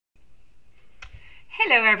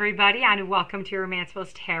Hello everybody and welcome to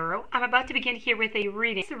Romancefull's Tarot. I'm about to begin here with a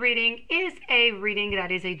reading. This reading is a reading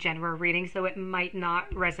that is a general reading, so it might not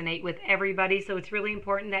resonate with everybody. So it's really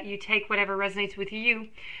important that you take whatever resonates with you,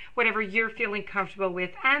 whatever you're feeling comfortable with,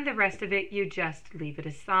 and the rest of it you just leave it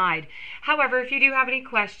aside. However, if you do have any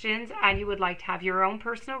questions and you would like to have your own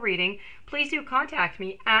personal reading, please do contact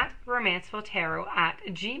me at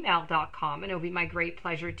romancefulltarot@gmail.com, and it'll be my great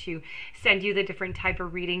pleasure to send you the different type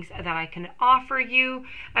of readings that I can offer you.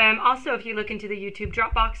 Also, if you look into the YouTube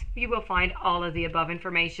drop box, you will find all of the above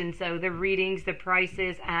information, so the readings, the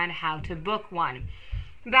prices, and how to book one.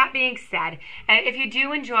 That being said, if you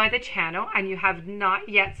do enjoy the channel and you have not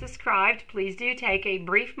yet subscribed, please do take a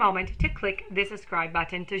brief moment to click the subscribe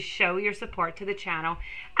button to show your support to the channel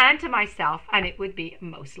and to myself, and it would be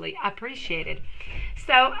mostly appreciated.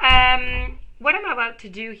 So what I'm about to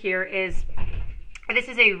do here is, this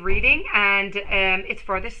is a reading, and it's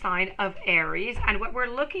for the sign of Aries, and what we're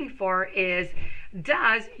looking for is,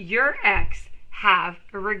 does your ex have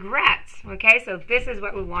regrets? Okay, so this is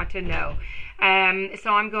what we want to know.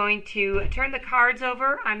 So I'm going to turn the cards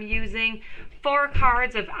over. I'm using 4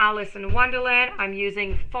 cards of Alice in Wonderland. I'm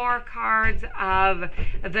using 4 cards of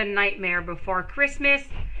The Nightmare Before Christmas.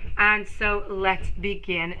 And so let's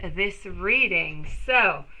begin this reading.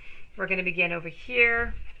 So we're going to begin over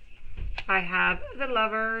here. I have the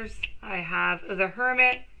Lovers, I have the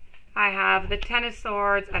Hermit, I have the Ten of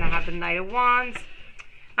Swords, and I have the Knight of Wands.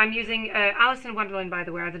 I'm using Alice in Wonderland, by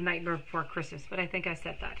the way, or The Nightmare Before Christmas, but I think I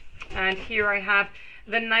said that. And here I have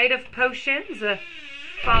the Knight of Potions,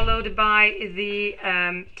 followed by the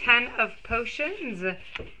 10 of Potions.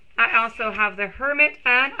 I also have the Hermit,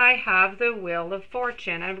 and I have the Wheel of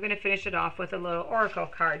Fortune. And I'm going to finish it off with a little oracle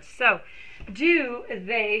card. So, do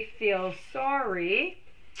they feel sorry?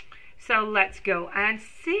 So let's go and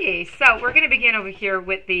see. So we're going to begin over here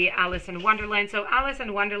with the Alice in Wonderland. So Alice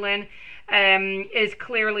in Wonderland is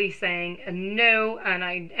clearly saying no, and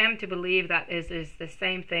I am to believe that is the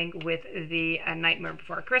same thing with the Nightmare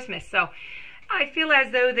Before Christmas. So I feel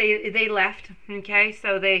as though they left, okay?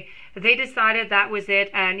 So they decided that was it,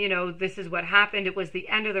 and, you know, this is what happened. It was the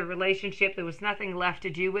end of the relationship. There was nothing left to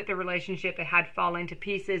do with the relationship. It had fallen to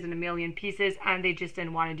pieces in a million pieces, and they just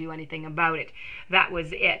didn't want to do anything about it. That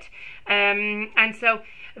was it. And so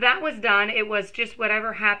that was done. It was just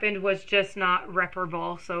whatever happened was just not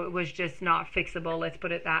reparable, so it was just not fixable, let's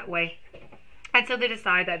put it that way. And so they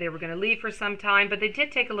decided that they were going to leave for some time, but they did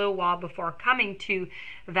take a little while before coming to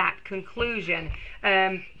that conclusion.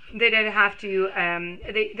 They did have to,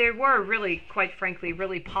 they were really, quite frankly,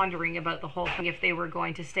 really pondering about the whole thing, if they were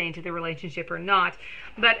going to stay into the relationship or not.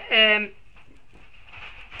 But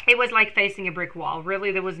it was like facing a brick wall.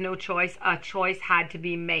 Really, there was no choice. A choice had to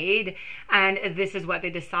be made, and this is what they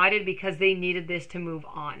decided, because they needed this to move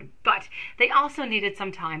on. But they also needed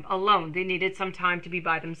some time alone. They needed some time to be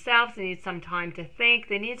by themselves. They needed some time to think.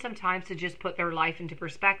 They needed some time to just put their life into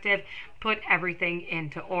perspective, put everything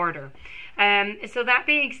into order. So that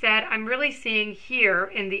being said, I'm really seeing here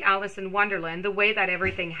in the Alice in Wonderland the way that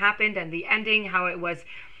everything happened and the ending, how it was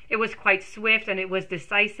quite swift and it was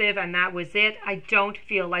decisive, and that was it. I don't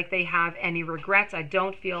feel like they have any regrets. I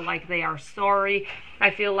don't feel like they are sorry. I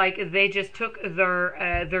feel like they just took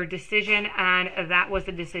their decision, and that was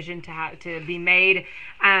the decision to be made.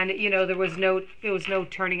 And, you know, there was no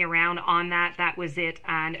turning around on that. That was it,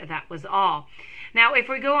 and that was all. Now, if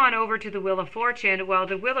we go on over to the Wheel of Fortune, well,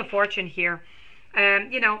 the Wheel of Fortune here,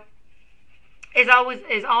 you know, is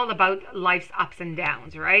all about life's ups and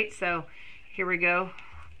downs, right? So here we go.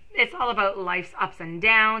 It's all about life's ups and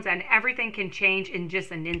downs, and everything can change in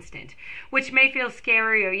just an instant, which may feel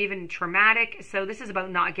scary or even traumatic. So this is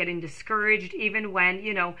about not getting discouraged, even when,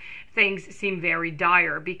 you know, things seem very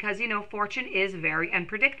dire, because, you know, fortune is very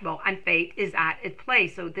unpredictable and fate is at its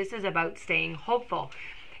place. So this is about staying hopeful.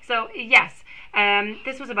 So yes,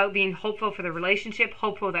 this was about being hopeful for the relationship,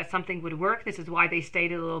 hopeful that something would work. This is why they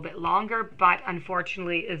stayed a little bit longer, but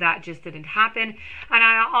unfortunately that just didn't happen. And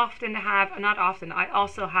I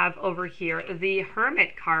also have over here the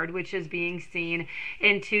Hermit card, which is being seen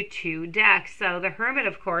into 2 decks. So the Hermit,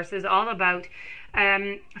 of course, is all about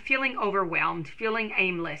feeling overwhelmed, feeling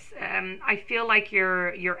aimless. I feel like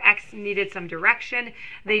your ex needed some direction.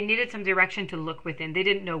 They needed some direction to look within. They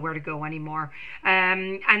didn't know where to go anymore.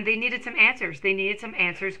 And they needed some answers. They needed some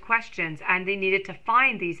answers, questions, and they needed to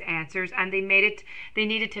find these answers, and they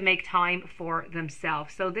needed to make time for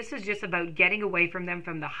themselves. So this is just about getting away from them,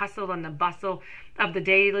 from the hustle and the bustle of the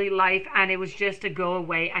daily life, and it was just to go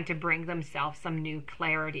away and to bring themselves some new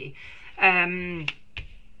clarity.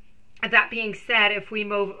 that being said, if we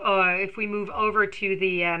move over to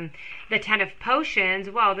the Ten of Potions,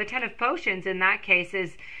 well, the Ten of Potions in that case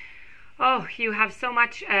is, oh, you have so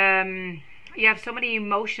much. You have so many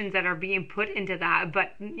emotions that are being put into that,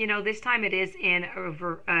 but this time it is in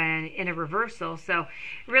a reversal. So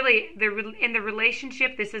really, in the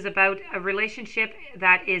relationship, this is about a relationship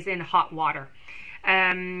that is in hot water.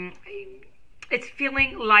 It's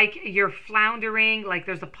feeling like you're floundering, like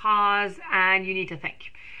there's a pause and you need to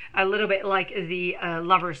think. A little bit like the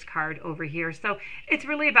Lovers card over here. So it's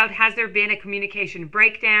really about, has there been a communication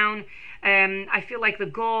breakdown? I feel like the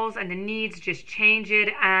goals and the needs just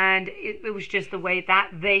changed, and it was just the way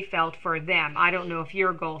that they felt for them. I don't know if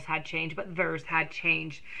your goals had changed, but theirs had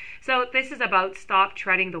changed. So this is about stop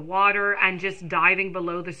treading the water and just diving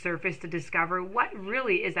below the surface to discover what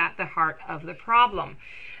really is at the heart of the problem.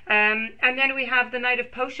 And then we have the Knight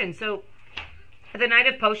of Potions. So the Knight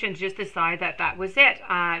of Potions just decide that was it.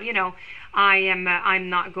 I'm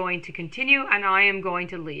not going to continue, and I am going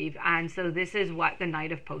to leave. And so this is what the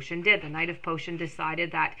Knight of Potion did. The Knight of Potion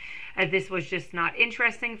decided that this was just not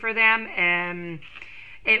interesting for them.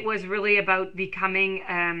 It was really about becoming,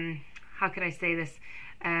 how could I say this?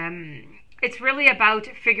 It's really about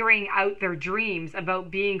figuring out their dreams, about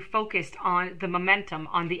being focused on the momentum,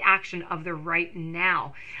 on the action of the right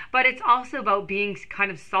now. But it's also about being kind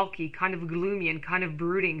of sulky, kind of gloomy, and kind of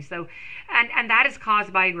brooding. So, and that is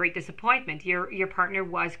caused by a great disappointment. Your partner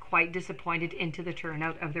was quite disappointed into the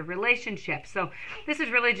turnout of the relationship. So this is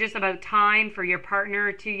really just about time for your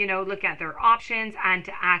partner to, look at their options and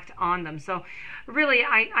to act on them. So really,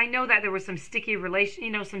 I know that there was some sticky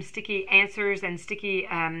some sticky answers and sticky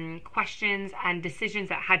questions and decisions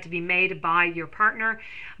that had to be made by your partner,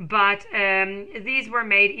 but these were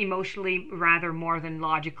made emotionally rather more than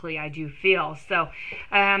logically, I do feel. So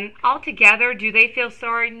altogether, do they feel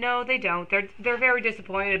sorry? No, they don't. They're very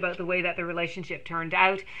disappointed about the way that the relationship turned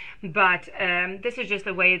out, but this is just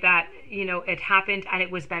the way that it happened, and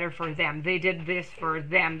it was better for them. They did this for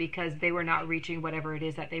them because they were not reaching whatever it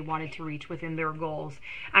is that they wanted to reach within their goals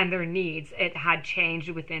and their needs. It had changed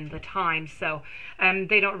within the time, so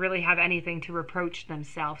they don't really have anything to reproach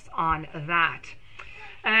themselves on that.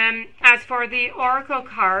 As for the Oracle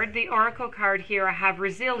card here, I have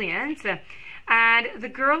Resilience. And the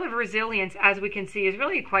girl of resilience, as we can see, is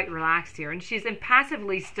really quite relaxed here. And she's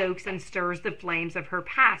impassively stokes and stirs the flames of her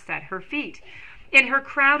past at her feet. In her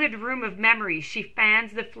crowded room of memories, she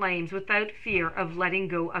fans the flames without fear of letting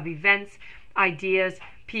go of events, ideas,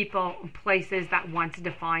 people, places that once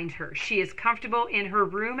defined her. She is comfortable in her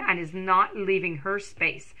room and is not leaving her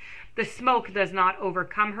space. The smoke does not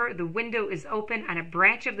overcome her. The window is open, and a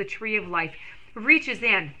branch of the tree of life reaches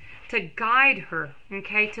in to guide her,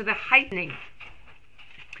 to the heightening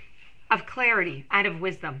of clarity and of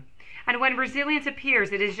wisdom. And when resilience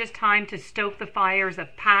appears, it is just time to stoke the fires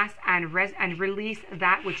of past and release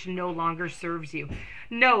that which no longer serves you.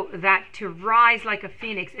 Know that to rise like a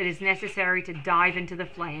phoenix, it is necessary to dive into the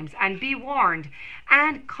flames, and be warned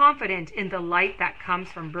and confident in the light that comes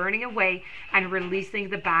from burning away and releasing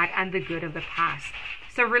the bad and the good of the past.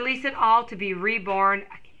 So release it all to be reborn,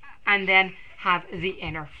 and then have the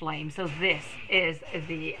inner flame. So this is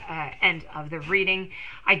the end of the reading.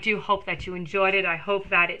 I do hope that you enjoyed it. I hope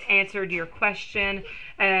that it answered your question,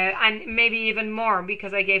 and maybe even more,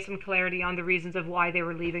 because I gave some clarity on the reasons of why they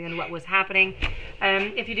were leaving and what was happening.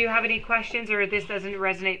 If you do have any questions, or this doesn't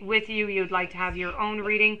resonate with you, you'd like to have your own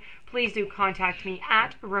reading, please do contact me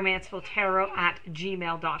at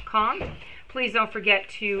romancefulltarot@gmail.com. Please don't forget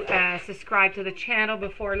to subscribe to the channel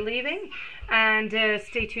before leaving, and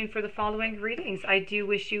stay tuned for the following readings. I do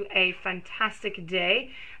wish you a fantastic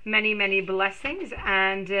day, many, many blessings,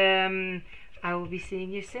 and I will be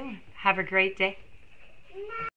seeing you soon. Have a great day.